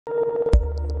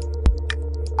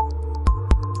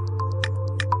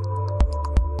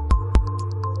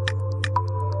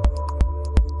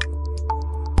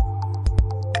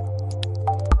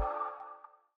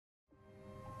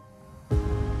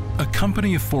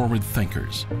company of forward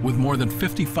thinkers with more than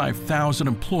 55,000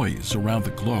 employees around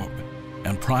the globe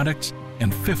and products in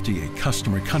 58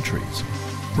 customer countries,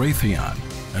 Raytheon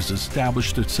has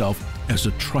established itself as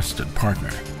a trusted partner.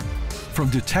 From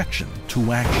detection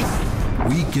to action,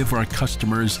 we give our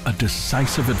customers a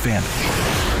decisive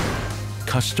advantage.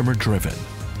 Customer-driven,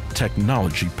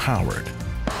 technology-powered.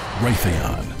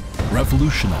 Raytheon,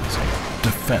 revolutionizing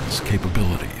defense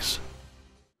capabilities.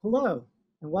 Hello,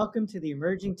 and welcome to the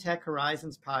Emerging Tech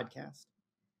Horizons podcast.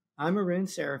 I'm Arun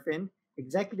Serafin,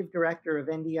 Executive Director of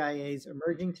NDIA's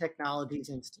Emerging Technologies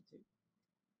Institute.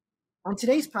 On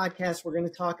today's podcast, we're going to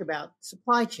talk about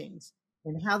supply chains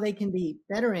and how they can be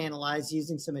better analyzed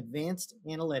using some advanced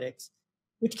analytics,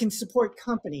 which can support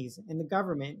companies and the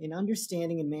government in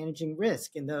understanding and managing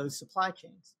risk in those supply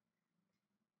chains.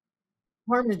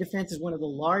 The Department of Defense is one of the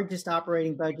largest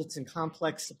operating budgets and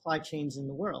complex supply chains in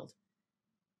the world.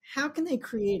 How can they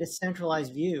create a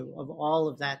centralized view of all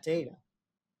of that data?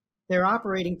 Their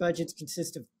operating budgets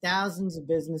consist of thousands of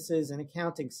businesses and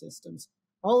accounting systems,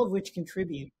 all of which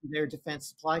contribute to their defense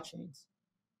supply chains.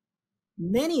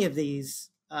 Many of these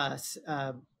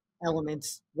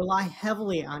elements rely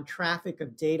heavily on traffic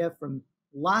of data from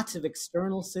lots of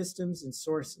external systems and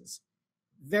sources.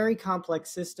 Very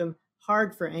complex system,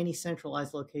 hard for any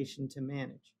centralized location to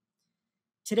manage.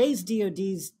 Today's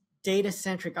DoD's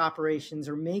data-centric operations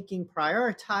are making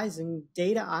prioritizing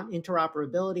data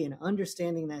interoperability and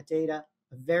understanding that data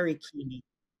a very key need.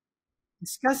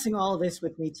 Discussing all of this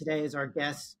with me today is our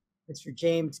guest, Mr.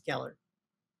 James Gellert.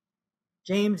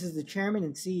 James is the chairman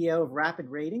and CEO of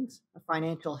RapidRatings, a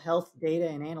financial health data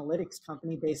and analytics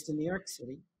company based in New York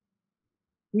City.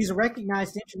 He's a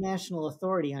recognized international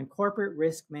authority on corporate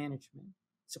risk management,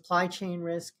 supply chain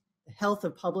risk, the health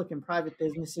of public and private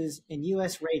businesses, and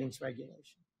U.S. ratings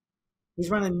regulation. He's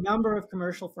run a number of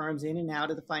commercial firms in and out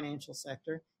of the financial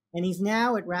sector, and he's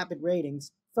now at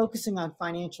RapidRatings, focusing on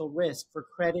financial risk for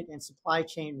credit and supply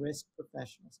chain risk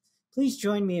professionals. Please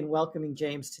join me in welcoming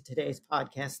James to today's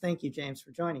podcast. Thank you, James,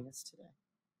 for joining us today.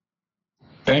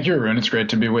 Thank you, Arun. It's great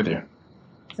to be with you.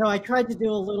 So I tried to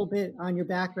do a little bit on your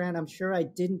background. I'm sure I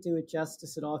didn't do it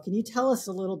justice at all. Can you tell us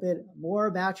a little bit more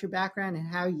about your background and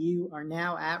how you are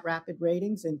now at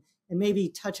RapidRatings, and maybe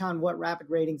touch on what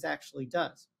RapidRatings actually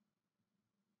does?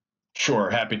 Sure,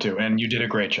 happy to. And you did a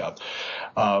great job.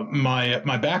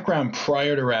 My background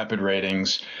prior to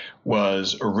RapidRatings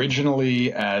was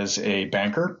originally as a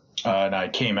banker. And I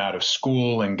came out of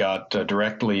school and got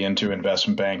directly into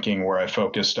investment banking, where I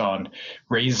focused on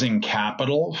raising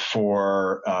capital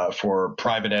for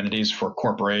private entities, for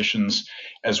corporations,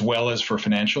 as well as for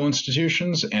financial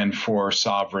institutions and for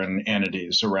sovereign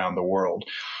entities around the world.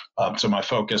 So my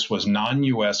focus was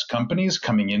non-U.S. companies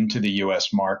coming into the U.S.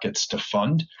 markets to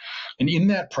fund. And in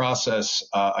that process,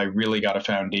 I really got a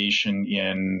foundation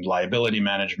in liability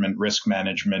management, risk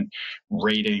management,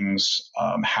 ratings,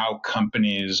 how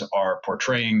companies are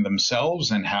portraying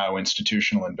themselves and how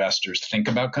institutional investors think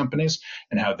about companies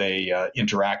and how they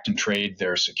interact and trade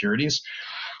their securities.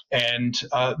 And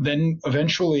then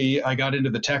eventually I got into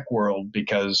the tech world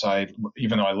because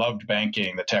even though I loved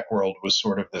banking, the tech world was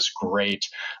sort of this great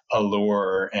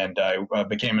allure, and I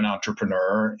became an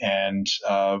entrepreneur. And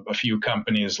a few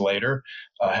companies later,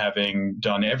 having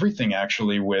done everything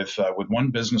actually with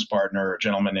one business partner, a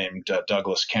gentleman named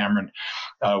Douglas Cameron,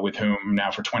 with whom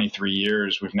now for 23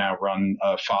 years, we've now run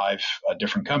 5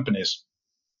 different companies.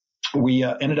 We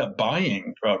ended up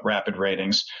buying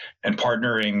RapidRatings and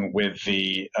partnering with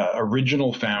the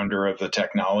original founder of the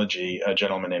technology, a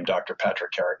gentleman named Dr.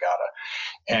 Patrick Carragata.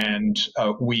 And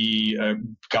we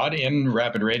got in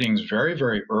RapidRatings very,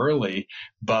 very early,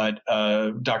 but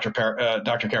Dr.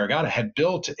 Carragata had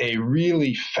built a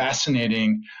really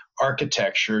fascinating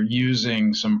architecture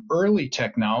using some early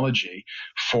technology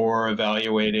for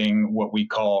evaluating what we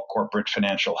call corporate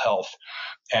financial health.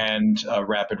 And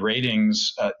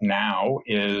RapidRatings now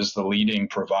is the leading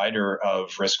provider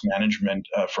of risk management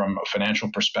from a financial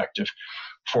perspective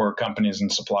for companies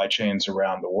and supply chains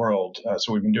around the world.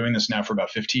 So we've been doing this now for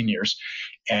about 15 years,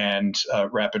 and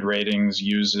RapidRatings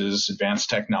uses advanced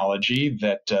technology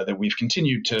that we've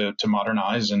continued to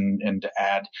modernize and to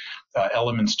add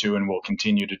elements to, and we'll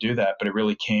continue to do that. But it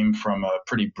really came from a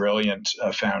pretty brilliant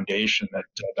foundation that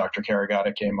Dr.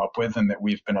 Carragata came up with, and that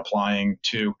we've been applying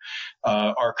to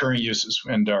our current uses.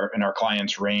 And our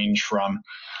clients range from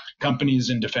companies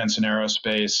in defense and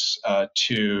aerospace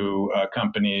to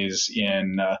companies in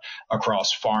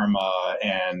across pharma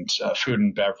and food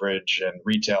and beverage and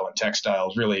retail and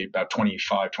textiles, really about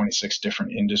 25, 26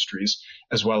 different industries,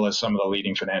 as well as some of the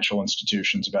leading financial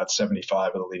institutions. About 75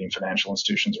 of the leading financial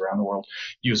institutions around the world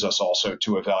use us also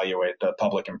to evaluate the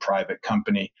public and private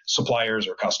company suppliers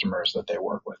or customers that they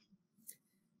work with.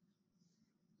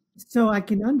 So I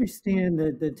can understand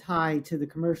the tie to the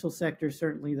commercial sector,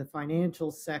 certainly the financial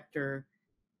sector.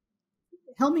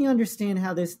 Help me understand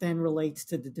how this then relates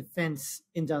to the defense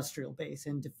industrial base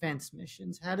and defense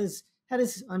missions. How does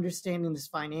understanding this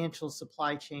financial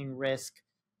supply chain risk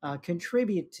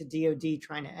contribute to DoD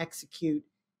trying to execute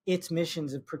its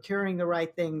missions of procuring the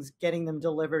right things, getting them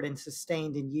delivered and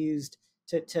sustained and used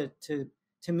to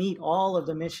meet all of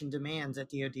the mission demands that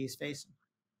DoD is facing?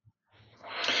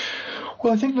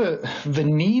 Well, I think the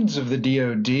needs of the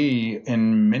DoD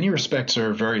in many respects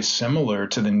are very similar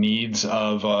to the needs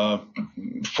of a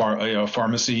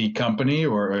pharmacy company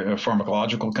or a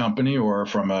pharmacological company or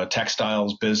from a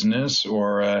textiles business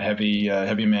or a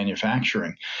heavy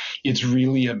manufacturing. It's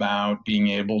really about being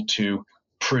able to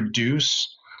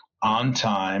produce on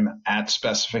time, at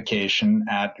specification,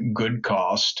 at good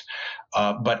cost,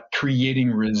 but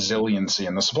creating resiliency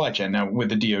in the supply chain. Now, with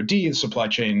the DoD, the supply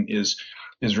chain is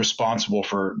responsible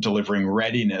for delivering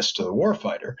readiness to the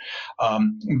warfighter.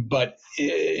 But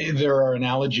there are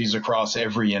analogies across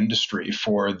every industry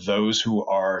for those who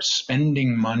are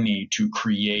spending money to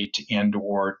create and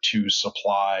or to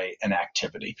supply an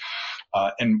activity.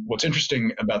 And what's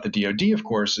interesting about the DoD, of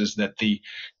course, is that the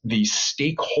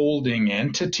stakeholding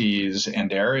entities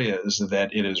and areas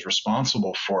that it is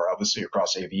responsible for, obviously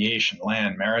across aviation,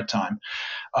 land, maritime,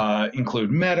 include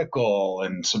medical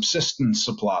and subsistence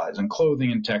supplies and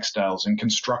clothing and textiles and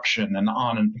construction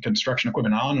and construction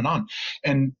equipment, on and on.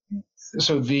 And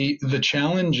so the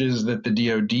challenges that the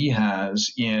DoD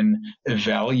has in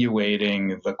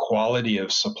evaluating the quality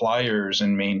of suppliers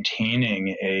and maintaining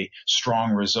a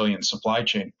strong, resilient supply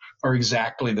chain are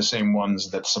exactly the same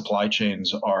ones that supply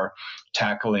chains are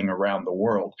tackling around the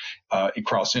world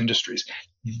across industries.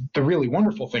 The really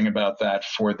wonderful thing about that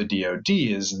for the DoD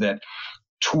is that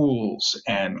tools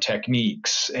and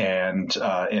techniques and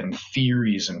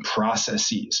theories and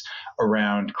processes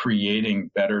around creating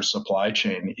better supply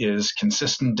chain is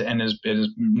consistent and is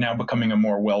now becoming a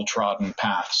more well-trodden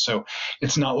path. So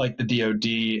it's not like the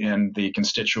DoD and the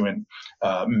constituent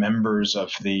members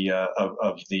of the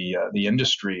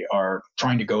industry are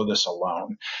trying to go this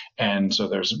alone. And so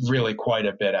there's really quite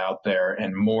a bit out there,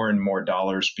 and more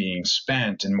dollars being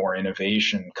spent and more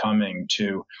innovation coming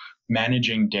to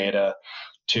managing data,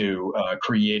 to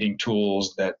creating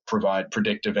tools that provide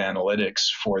predictive analytics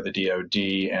for the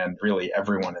DoD and really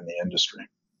everyone in the industry.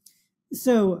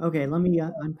 So, okay, let me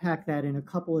unpack that in a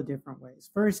couple of different ways.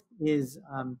 First is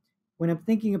when I'm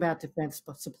thinking about defense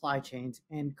supply chains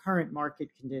and current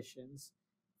market conditions,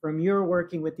 from your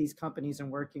working with these companies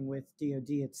and working with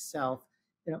DoD itself,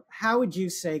 how would you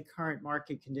say current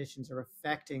market conditions are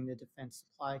affecting the defense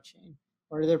supply chain?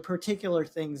 Or are there particular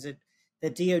things that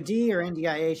DoD or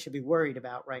NDIA should be worried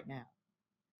about right now?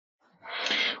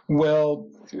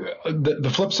 Well,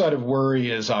 the flip side of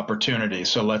worry is opportunity.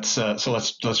 So let's try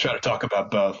to talk about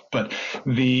both. But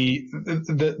the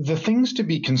things to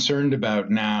be concerned about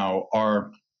now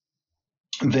are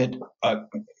that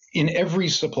in every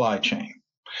supply chain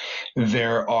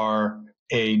there are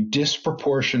a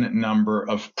disproportionate number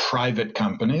of private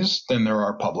companies than there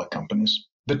are public companies.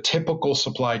 The typical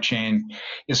supply chain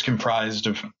is comprised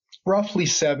of roughly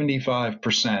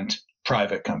 75%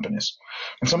 private companies.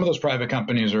 And some of those private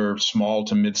companies are small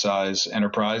to mid-size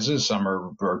enterprises. Some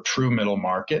are true middle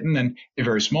market. And then a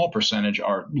very small percentage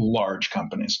are large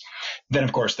companies. Then,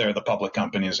 of course, there are the public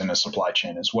companies in a supply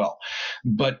chain as well.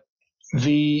 But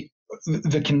the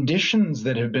conditions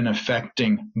that have been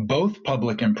affecting both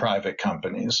public and private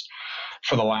companies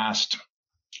for the last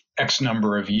X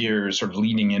number of years, sort of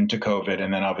leading into COVID,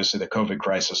 and then obviously the COVID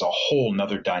crisis, a whole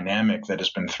nother dynamic that has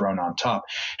been thrown on top,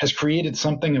 has created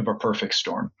something of a perfect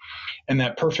storm. And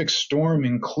that perfect storm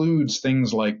includes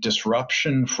things like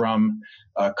disruption from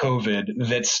COVID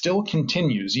that still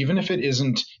continues, even if it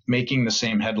isn't making the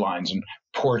same headlines, and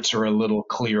ports are a little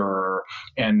clearer,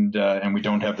 and we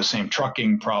don't have the same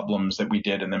trucking problems that we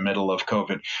did in the middle of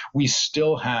COVID. We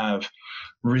still have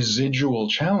residual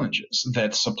challenges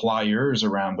that suppliers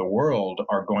around the world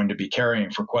are going to be carrying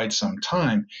for quite some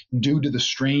time due to the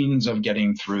strains of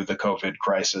getting through the COVID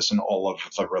crisis and all of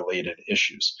the related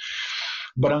issues.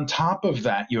 But on top of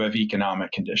that, you have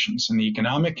economic conditions, and the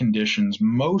economic conditions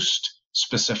most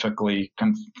specifically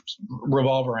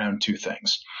revolve around two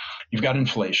things. You've got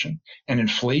inflation, and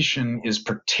inflation is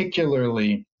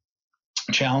particularly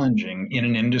challenging in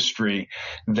an industry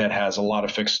that has a lot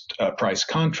of fixed price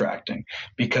contracting,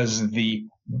 because the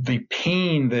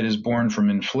pain that is born from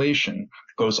inflation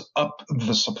goes up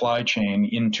the supply chain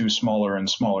into smaller and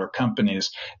smaller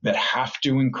companies that have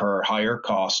to incur higher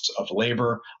costs of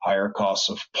labor, higher costs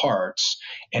of parts,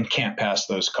 and can't pass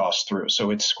those costs through. So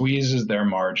it squeezes their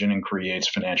margin and creates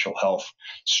financial health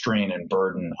strain and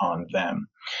burden on them.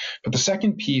 But the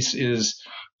second piece is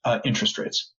interest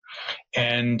rates.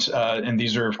 And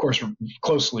these are, of course,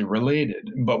 closely related.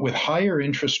 But with higher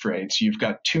interest rates, you've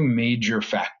got two major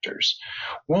factors.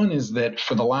 One is that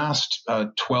for the last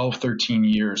 12, 13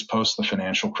 years post the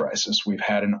financial crisis, we've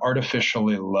had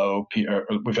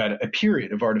we've had a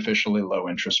period of artificially low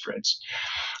interest rates.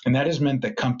 And that has meant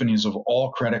that companies of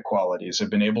all credit qualities have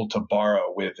been able to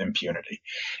borrow with impunity.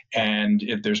 And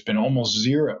there's been almost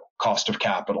zero cost of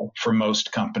capital for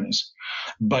most companies.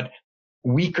 But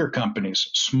weaker companies,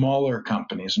 smaller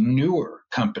companies, newer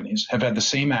companies have had the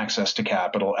same access to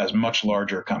capital as much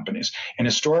larger companies. And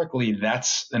historically,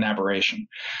 that's an aberration.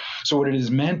 So what it has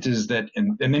meant is that,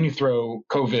 and then you throw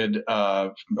COVID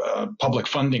public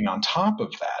funding on top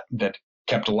of that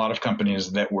kept a lot of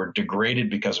companies that were degraded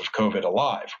because of COVID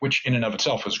alive, which in and of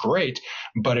itself was great,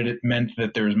 but it meant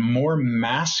that there's more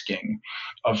masking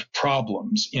of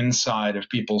problems inside of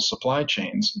people's supply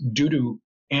chains due to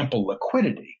ample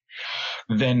liquidity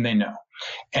than they know.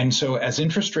 And so as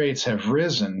interest rates have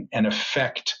risen and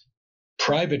affect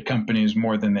private companies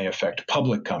more than they affect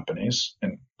public companies,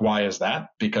 and why is that?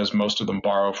 Because most of them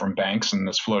borrow from banks and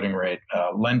it's floating rate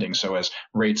lending. So as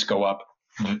rates go up,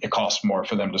 it costs more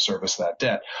for them to service that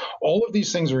debt. All of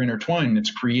these things are intertwined, and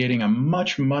it's creating a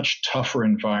much, much tougher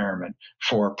environment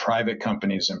for private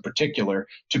companies in particular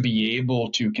to be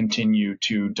able to continue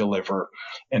to deliver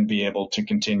and be able to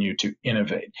continue to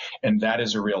innovate. And that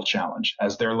is a real challenge.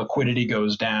 As their liquidity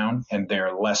goes down and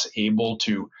they're less able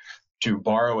to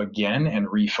borrow again and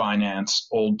refinance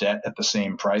old debt at the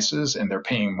same prices, and they're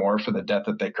paying more for the debt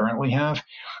that they currently have,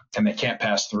 and they can't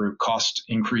pass through cost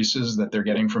increases that they're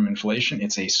getting from inflation,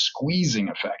 it's a squeezing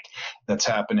effect that's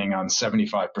happening on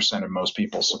 75% of most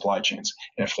people's supply chains.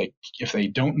 And if they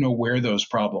don't know where those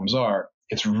problems are,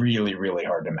 it's really, really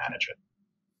hard to manage it.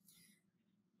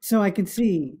 So I can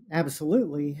see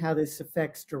absolutely how this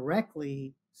affects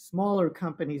directly smaller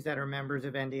companies that are members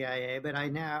of NDIA, but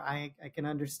I can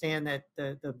understand that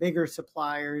the bigger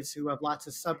suppliers who have lots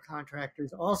of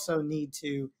subcontractors also need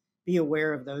to be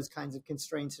aware of those kinds of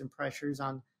constraints and pressures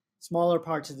on smaller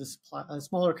parts of the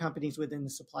smaller companies within the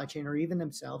supply chain, or even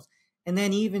themselves. And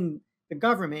then even the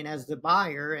government as the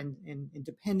buyer, and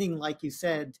depending, like you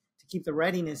said, to keep the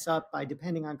readiness up by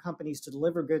depending on companies to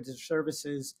deliver goods and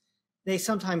services, they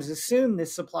sometimes assume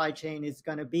this supply chain is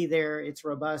going to be there, it's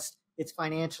robust, it's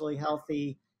financially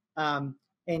healthy. And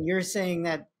you're saying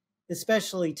that,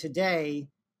 especially today,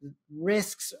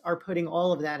 risks are putting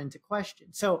all of that into question.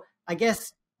 So I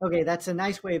guess, okay, that's a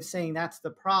nice way of saying that's the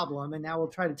problem. And now we'll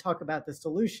try to talk about the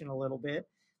solution a little bit.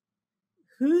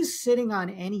 Who's sitting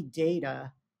on any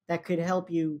data that could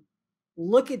help you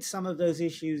look at some of those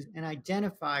issues and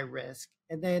identify risk?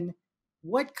 And then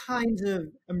what kinds of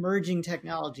emerging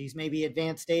technologies, maybe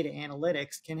advanced data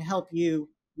analytics, can help you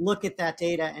look at that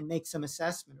data and make some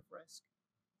assessment of risk?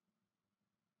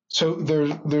 So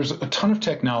there's a ton of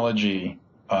technology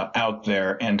out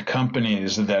there and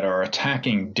companies that are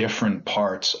attacking different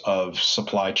parts of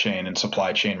supply chain and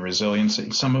supply chain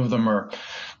resiliency. Some of them are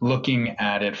looking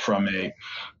at it from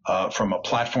a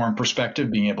platform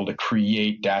perspective, being able to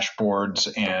create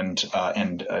dashboards and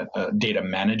data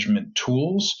management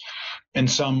tools. And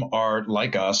some are,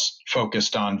 like us,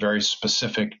 focused on very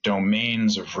specific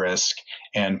domains of risk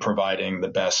and providing the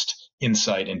best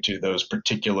insight into those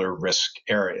particular risk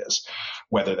areas,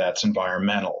 whether that's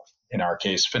environmental, in our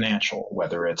case, financial,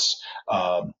 whether it's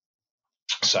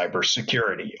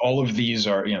cybersecurity. All of these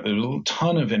are, there's a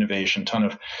ton of innovation,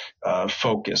 ton of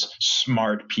focus,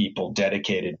 smart people,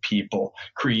 dedicated people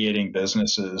creating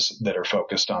businesses that are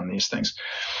focused on these things.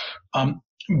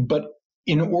 But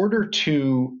in order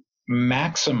to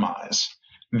maximize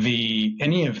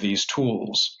any of these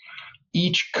tools,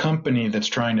 each company that's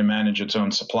trying to manage its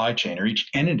own supply chain, or each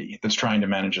entity that's trying to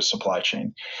manage a supply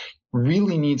chain,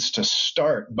 really needs to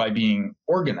start by being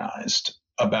organized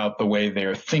about the way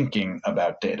they're thinking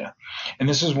about data. And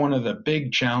this is one of the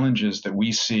big challenges that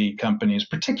we see companies,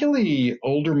 particularly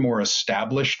older, more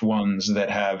established ones that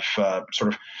have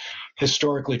sort of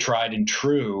historically tried and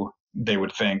true, they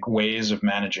would think, ways of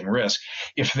managing risk.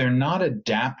 If they're not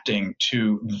adapting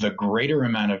to the greater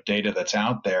amount of data that's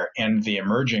out there and the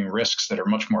emerging risks that are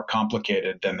much more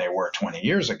complicated than they were 20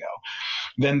 years ago,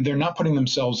 then they're not putting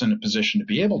themselves in a position to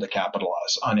be able to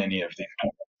capitalize on any of these.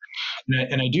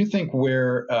 And I do think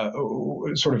where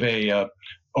sort of a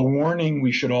warning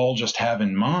we should all just have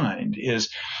in mind is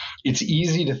it's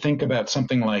easy to think about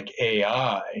something like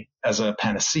AI as a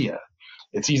panacea.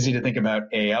 It's easy to think about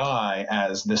AI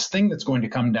as this thing that's going to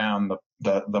come down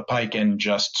the pike and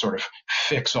just sort of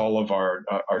fix all of our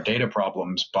data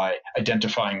problems by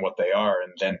identifying what they are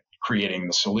and then creating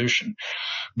the solution.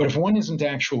 But if one isn't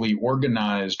actually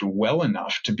organized well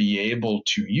enough to be able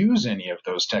to use any of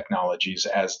those technologies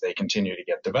as they continue to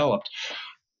get developed,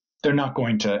 they're not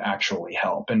going to actually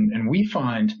help. And we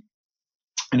find,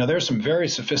 there's some very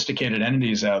sophisticated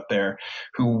entities out there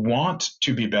who want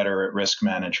to be better at risk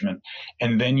management.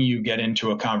 And then you get into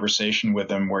a conversation with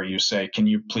them where you say, can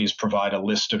you please provide a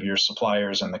list of your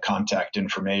suppliers and the contact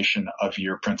information of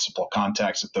your principal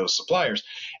contacts at those suppliers?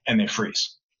 And they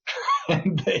freeze.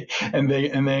 and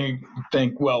they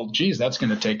think, well, geez, that's going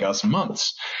to take us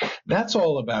months. That's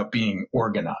all about being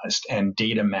organized and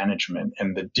data management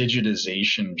and the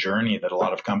digitization journey that a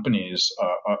lot of companies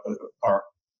are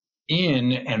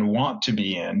in and want to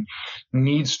be in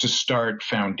needs to start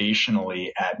foundationally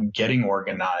at getting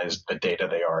organized the data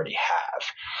they already have.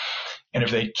 And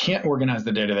if they can't organize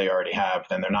the data they already have,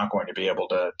 then they're not going to be able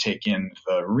to take in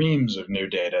the reams of new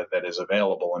data that is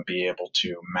available and be able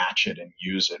to match it and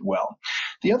use it well.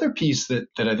 The other piece that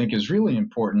I think is really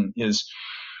important is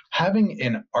having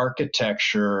an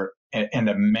architecture and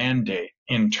a mandate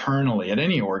internally at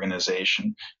any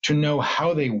organization to know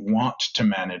how they want to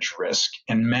manage risk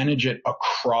and manage it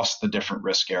across the different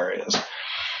risk areas.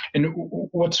 And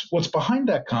what's behind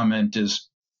that comment is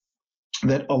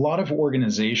that a lot of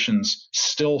organizations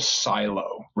still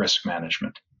silo risk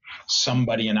management.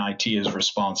 Somebody in IT is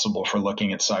responsible for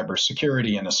looking at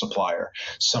cybersecurity in a supplier.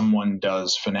 Someone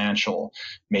does financial,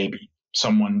 maybe.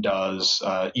 Someone does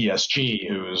ESG,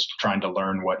 who's trying to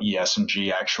learn what ES and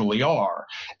G actually are.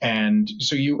 And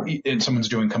so someone's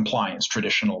doing compliance,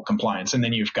 traditional compliance. And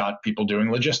then you've got people doing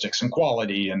logistics and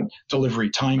quality and delivery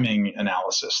timing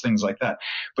analysis, things like that.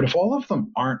 But if all of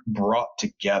them aren't brought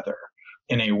together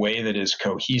in a way that is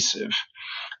cohesive,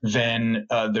 then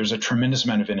there's a tremendous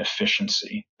amount of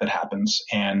inefficiency that happens,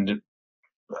 and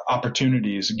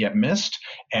opportunities get missed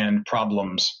and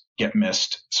problems get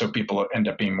missed. So people end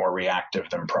up being more reactive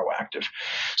than proactive.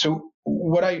 So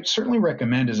what I certainly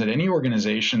recommend is that any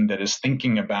organization that is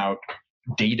thinking about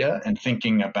data and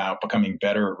thinking about becoming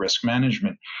better at risk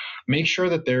management, make sure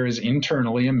that there is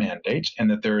internally a mandate and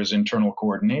that there is internal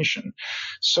coordination.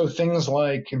 So things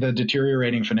like the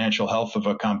deteriorating financial health of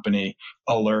a company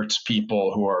alerts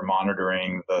people who are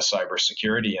monitoring the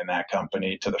cybersecurity in that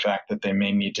company to the fact that they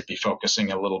may need to be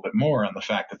focusing a little bit more on the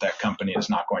fact that that company is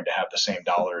not going to have the same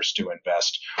dollars to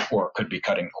invest, or could be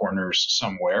cutting corners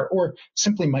somewhere, or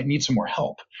simply might need some more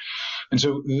help. And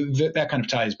so that kind of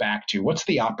ties back to what's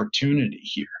the opportunity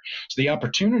here? So the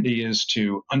opportunity is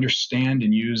to understand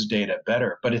and use data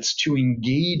better, but it's to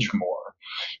engage more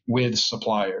with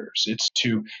suppliers. It's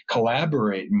to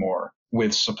collaborate more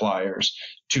with suppliers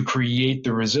to create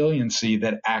the resiliency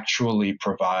that actually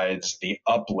provides the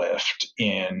uplift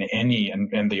in any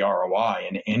and the ROI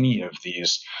in any of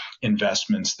these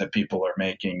investments that people are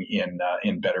making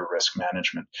in better risk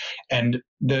management. And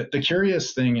the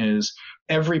curious thing is,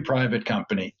 every private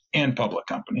company and public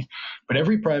company, but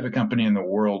every private company in the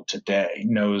world today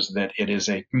knows that it is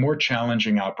a more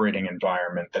challenging operating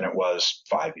environment than it was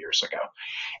 5 years ago.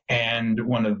 And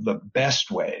one of the best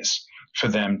ways for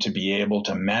them to be able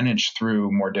to manage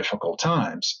through more difficult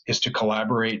times is to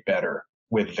collaborate better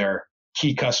with their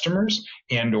key customers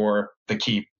and or the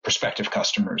key prospective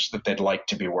customers that they'd like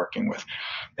to be working with.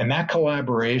 And that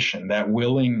collaboration, that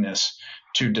willingness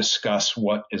to discuss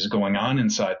what is going on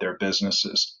inside their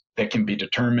businesses that can be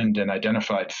determined and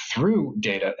identified through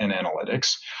data and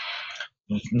analytics,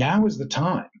 now is the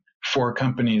time for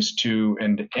companies to,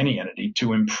 and any entity,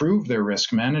 to improve their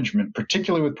risk management,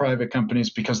 particularly with private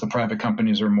companies, because the private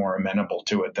companies are more amenable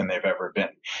to it than they've ever been.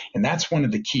 And that's one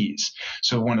of the keys.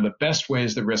 So one of the best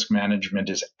ways that risk management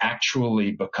is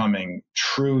actually becoming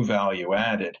true value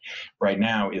added right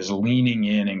now is leaning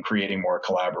in and creating more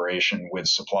collaboration with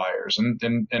suppliers. And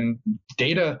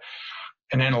data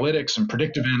and analytics and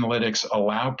predictive analytics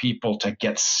allow people to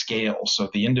get scale. So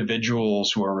the individuals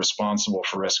who are responsible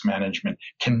for risk management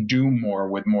can do more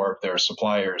with more of their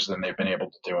suppliers than they've been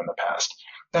able to do in the past.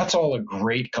 That's all a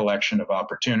great collection of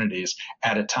opportunities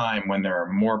at a time when there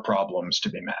are more problems to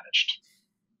be managed.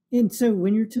 And so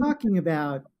when you're talking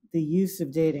about the use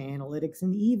of data analytics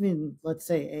and even, let's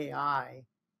say, AI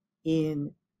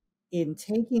in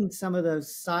taking some of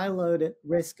those siloed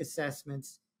risk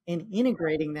assessments and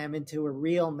integrating them into a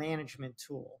real management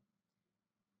tool.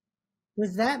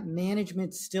 Does that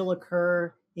management still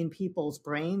occur in people's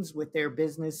brains with their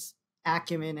business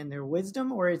acumen and their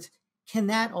wisdom, or can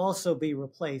that also be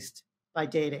replaced by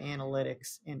data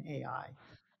analytics and AI?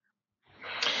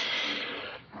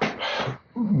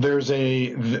 There's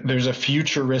a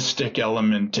futuristic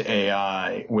element to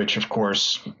AI, which of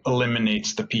course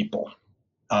eliminates the people.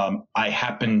 I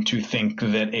happen to think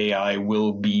that AI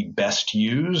will be best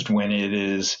used when it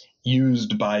is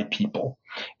used by people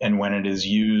and when it is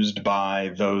used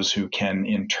by those who can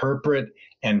interpret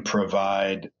and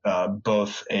provide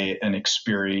both an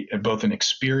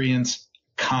experience,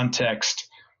 context,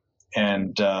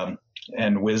 and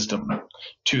wisdom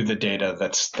to the data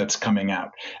that's coming out.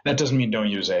 That doesn't mean don't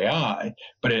use AI,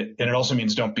 but it also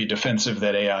means don't be defensive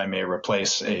that AI may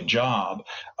replace a job.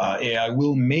 AI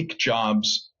will make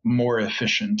jobs more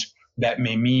efficient. That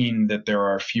may mean that there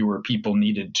are fewer people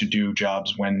needed to do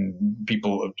jobs when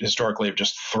people historically have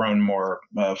just thrown more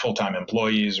full-time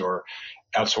employees or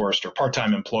outsourced or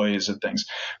part-time employees at things.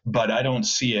 But I don't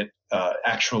see it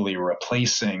actually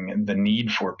replacing the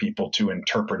need for people to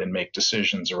interpret and make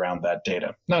decisions around that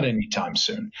data, not anytime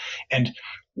soon. And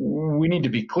we need to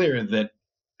be clear that,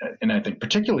 and I think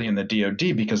particularly in the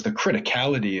DoD, because the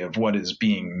criticality of what is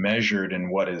being measured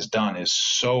and what is done is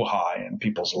so high and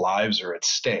people's lives are at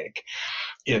stake,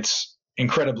 it's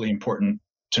incredibly important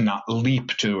to not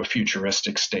leap to a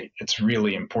futuristic state. It's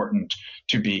really important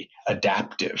to be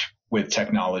adaptive with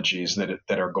technologies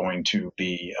that are going to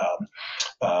be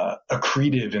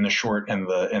accretive in the short and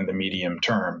the medium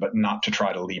term, but not to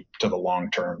try to leap to the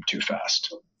long term too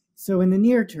fast. So in the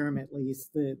near term, at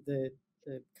least, the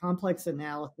complex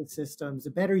analysis systems,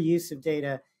 the better use of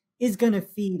data is going to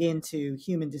feed into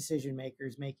human decision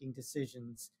makers making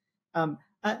decisions.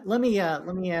 Let me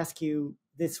ask you,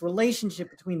 this relationship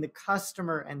between the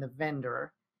customer and the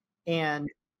vendor and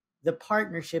the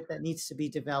partnership that needs to be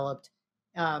developed,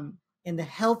 and the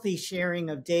healthy sharing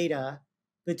of data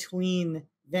between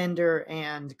vendor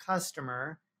and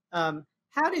customer.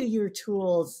 How do your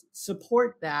tools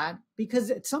support that? Because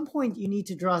at some point you need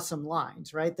to draw some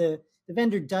lines, right? The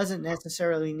vendor doesn't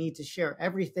necessarily need to share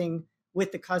everything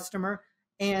with the customer,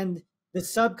 and the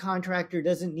subcontractor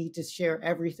doesn't need to share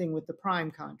everything with the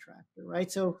prime contractor,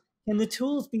 right? So can the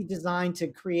tools be designed to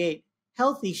create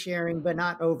healthy sharing but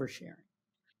not oversharing?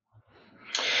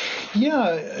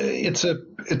 Yeah, it's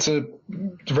a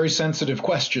very sensitive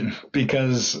question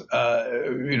because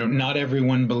not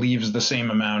everyone believes the same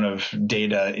amount of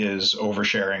data is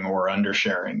oversharing or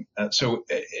undersharing. So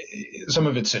some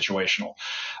of it's situational.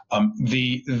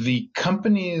 The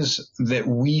companies that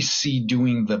we see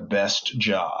doing the best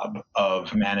job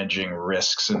of managing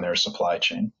risks in their supply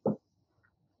chain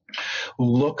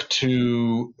look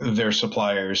to their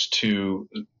suppliers to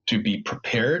be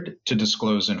prepared to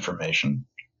disclose information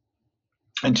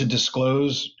and to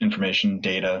disclose information,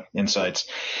 data, insights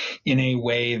in a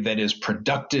way that is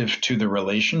productive to the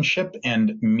relationship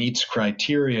and meets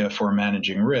criteria for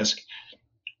managing risk,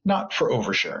 not for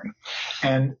oversharing.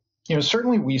 And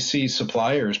certainly we see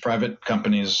suppliers, private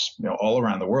companies, all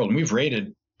around the world, and we've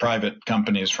rated private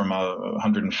companies from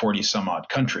 140 some odd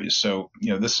countries. So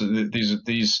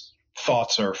these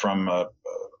thoughts are from a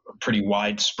pretty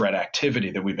widespread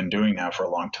activity that we've been doing now for a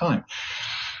long time.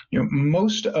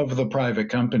 Most of the private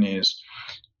companies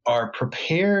are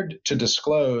prepared to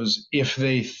disclose if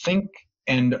they think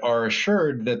and are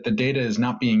assured that the data is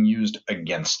not being used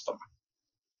against them.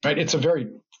 Right? It's a very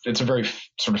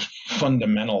sort of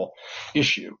fundamental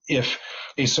issue. If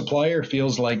a supplier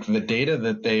feels like the data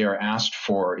that they are asked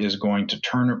for is going to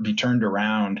be turned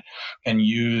around and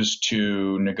used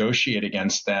to negotiate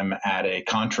against them at a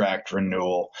contract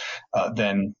renewal,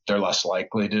 then they're less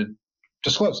likely to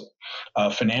disclose it.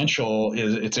 Financial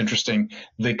it's interesting.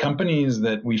 The companies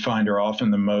that we find are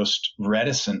often the most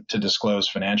reticent to disclose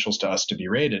financials to us to be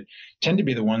rated tend to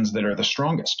be the ones that are the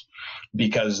strongest,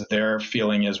 because their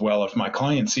feeling is, well, if my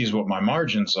client sees what my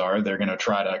margins are, they're going to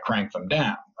try to crank them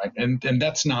down, right? And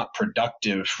that's not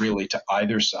productive really to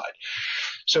either side.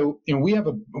 So we have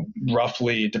a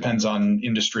roughly, it depends on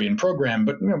industry and program,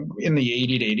 but in the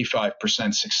 80 to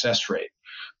 85% success rate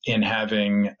in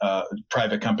having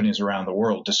private companies around the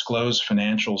world disclose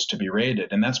financials to be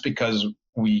rated. And that's because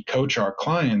we coach our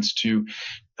clients to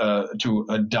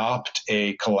adopt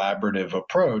a collaborative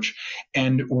approach.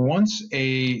 And once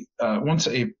a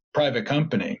private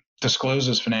company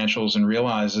discloses financials and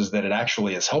realizes that it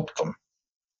actually has helped them,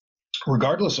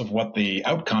 regardless of what the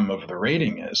outcome of the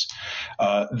rating is,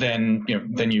 then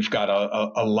you've got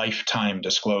a lifetime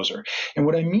disclosure. And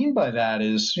what I mean by that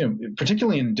is,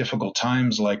 particularly in difficult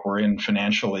times like we're in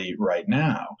financially right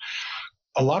now,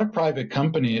 a lot of private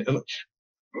companies,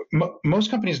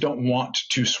 most companies don't want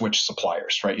to switch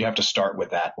suppliers, right? You have to start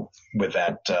with that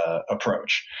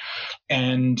approach.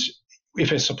 And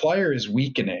if a supplier is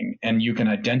weakening and you can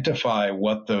identify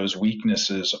what those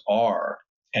weaknesses are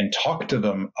and talk to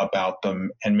them about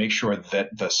them and make sure that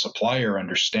the supplier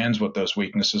understands what those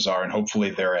weaknesses are, and hopefully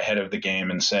they're ahead of the game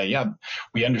and say, yeah,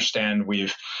 we understand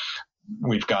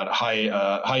we've got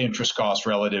high interest costs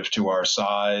relative to our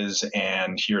size,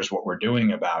 and here's what we're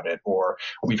doing about it. Or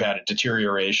we've had a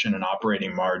deterioration in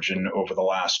operating margin over the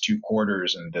last 2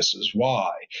 quarters, and this is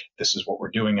why. This is what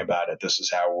we're doing about it. This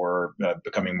is how we're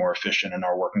becoming more efficient in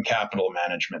our working capital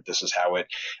management. This is how it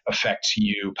affects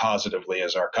you positively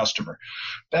as our customer.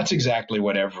 That's exactly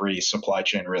what every supply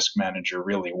chain risk manager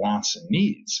really wants and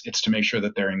needs. It's to make sure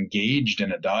that they're engaged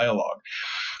in a dialogue.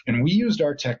 And we used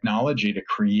our technology to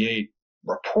create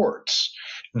reports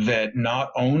that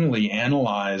not only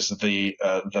analyze the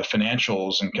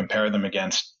financials and compare them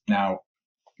against now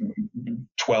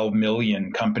 12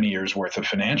 million company years worth of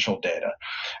financial data,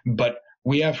 but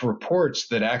we have reports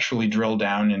that actually drill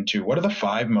down into what are the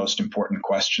 5 most important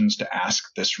questions to ask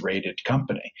this rated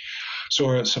company.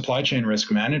 So a supply chain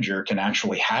risk manager can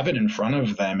actually have it in front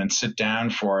of them and sit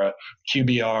down for a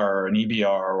QBR or an EBR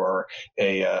or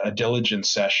a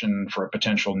diligence session for a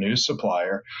potential new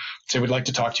supplier. Say, we'd like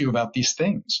to talk to you about these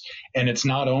things. And it's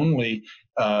not only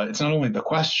the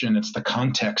question, it's the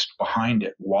context behind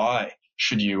it. Why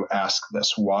should you ask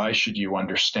this? Why should you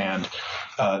understand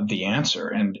the answer,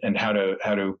 and how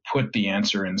to put the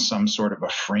answer in some sort of a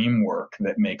framework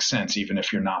that makes sense, even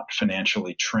if you're not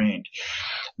financially trained?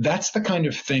 That's the kind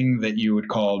of thing that you would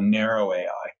call narrow AI.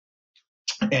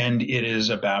 And it is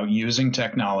about using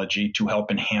technology to help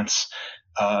enhance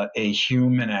a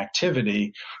human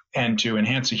activity, and to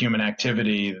enhance a human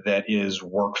activity that is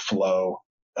workflow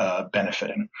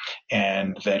benefiting,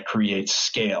 and that creates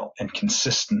scale and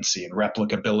consistency and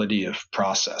replicability of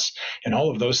process. And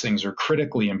all of those things are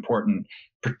critically important,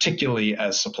 particularly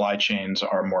as supply chains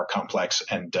are more complex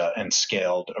and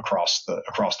scaled across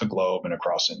the globe and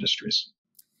across industries.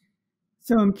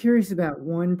 So I'm curious about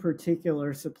one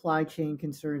particular supply chain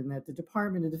concern that the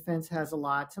Department of Defense has a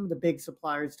lot. Some of the big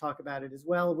suppliers talk about it as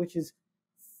well, which is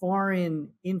foreign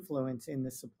influence in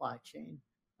the supply chain,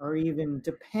 or even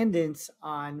dependence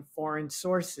on foreign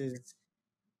sources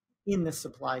in the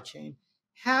supply chain.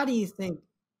 How do you think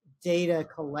data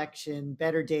collection,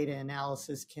 better data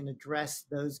analysis can address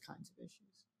those kinds of issues?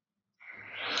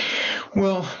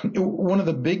 Well, one of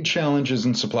the big challenges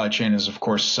in supply chain is, of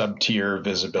course, sub-tier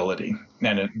visibility,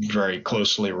 and it's very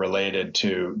closely related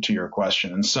to your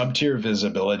question. And sub-tier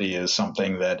visibility is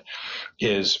something that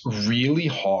is really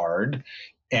hard,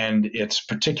 and it's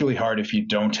particularly hard if you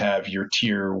don't have your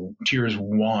tiers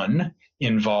 1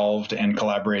 involved and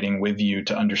collaborating with you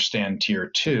to understand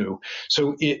tier 2.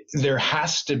 So there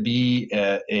has to be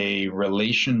a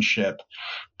relationship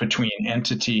between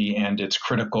entity and its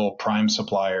critical prime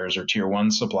suppliers or tier 1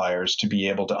 suppliers to be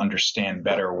able to understand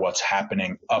better what's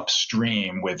happening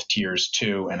upstream with tiers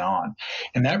 2 and on.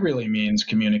 And that really means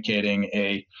communicating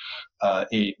a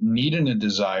need and a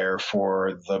desire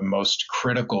for the most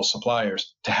critical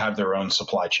suppliers to have their own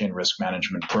supply chain risk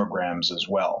management programs as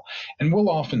well. And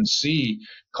we'll often see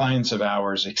clients of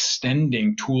ours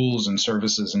extending tools and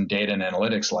services and data and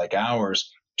analytics like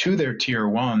ours to their tier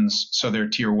 1s, so their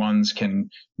tier 1s can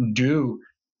do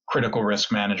critical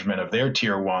risk management of their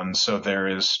tier 1s, so there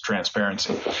is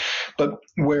transparency. But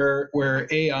where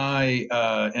AI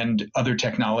and other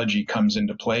technology comes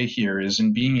into play here is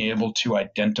in being able to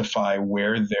identify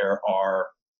where there are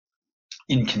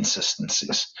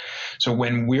inconsistencies. So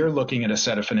when we're looking at a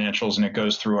set of financials and it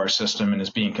goes through our system and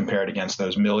is being compared against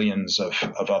those millions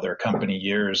of other company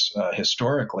years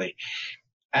historically,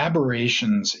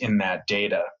 aberrations in that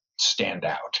data stand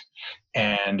out.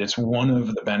 And it's one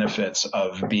of the benefits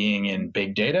of being in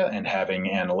big data and having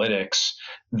analytics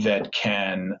that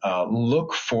can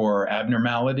look for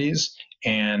abnormalities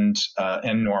and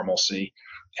normalcy,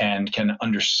 and can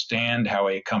understand how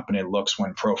a company looks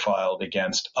when profiled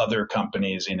against other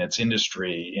companies in its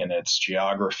industry, in its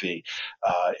geography,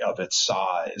 of its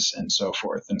size, and so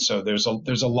forth. And so there's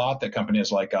a lot that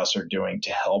companies like us are doing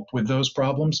to help with those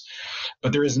problems,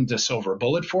 but there isn't a silver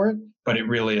bullet for it. But it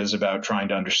really is about trying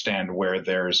to understand where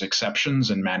there's exceptions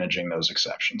and managing those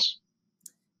exceptions.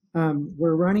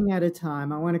 We're running out of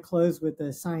time. I want to close with a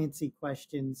sciencey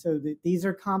question. So these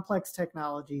are complex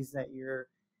technologies that you're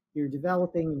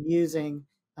developing and using.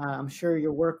 I'm sure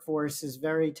your workforce is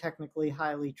very technically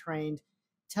highly trained.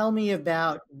 Tell me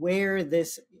about where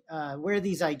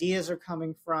these ideas are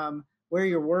coming from, where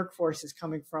your workforce is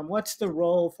coming from. What's the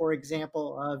role, for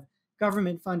example, of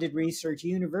government-funded research,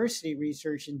 university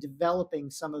research in developing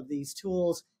some of these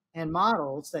tools and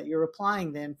models that you're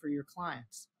applying then for your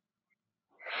clients?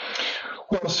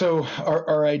 Well, so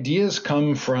our ideas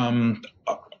come from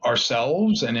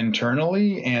ourselves and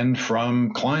internally, and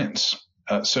from clients.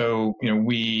 So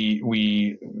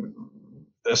we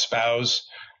espouse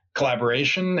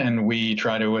collaboration, and we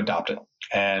try to adopt it,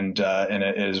 and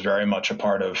it is very much a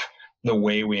part of the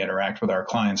way we interact with our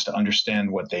clients, to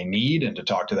understand what they need and to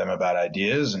talk to them about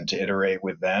ideas and to iterate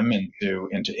with them and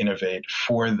to innovate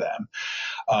for them.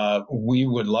 We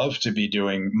would love to be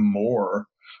doing more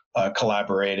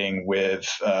collaborating with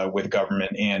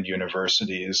government and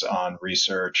universities on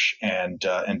research and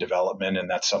development, and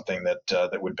that's something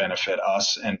that would benefit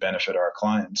us and benefit our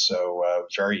clients. So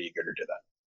very eager to do that.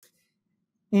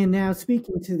 And now,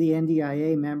 speaking to the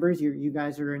NDIA members, you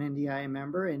guys are an NDIA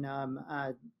member, and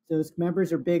those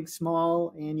members are big,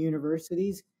 small, and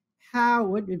universities.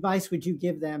 What advice would you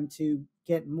give them to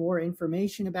get more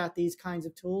information about these kinds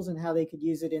of tools and how they could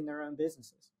use it in their own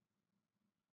businesses?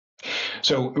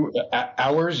 So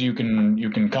ours, you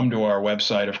can come to our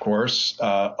website, of course.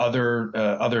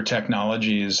 Other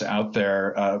technologies out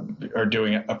there are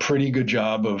doing a pretty good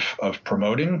job of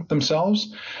promoting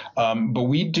themselves, but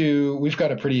we've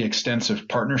got a pretty extensive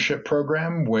partnership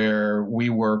program where we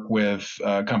work with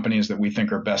companies that we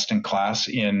think are best in class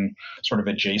in sort of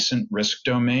adjacent risk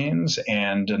domains,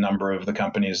 and a number of the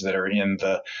companies that are in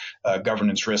the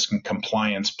governance, risk, and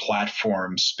compliance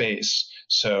platform space.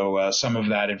 So some of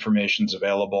that information is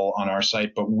available on our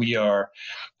site, but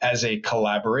as a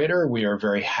collaborator, we are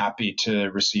very happy to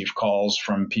receive calls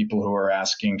from people who are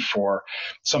asking for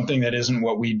something that isn't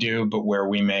what we do, but where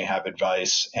we may have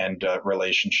advice and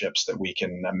relationships that we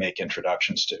can make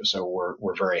introductions to. So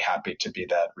we're very happy to be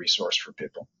that resource for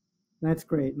people. That's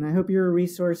great. And I hope you're a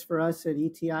resource for us at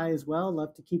ETI as well.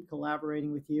 Love to keep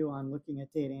collaborating with you on looking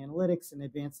at data analytics and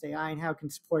advanced AI and how it can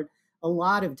support a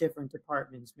lot of different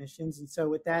departments' missions. And so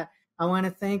with that, I want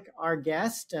to thank our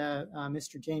guest,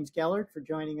 Mr. James Gellert, for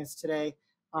joining us today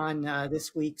on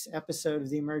this week's episode of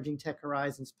the Emerging Tech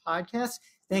Horizons podcast.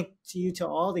 Thank you to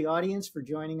all the audience for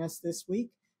joining us this week.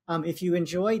 If you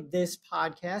enjoyed this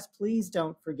podcast, please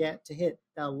don't forget to hit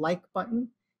the like button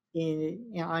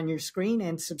on your screen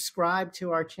and subscribe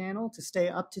to our channel to stay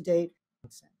up to date.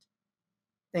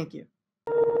 Thank you.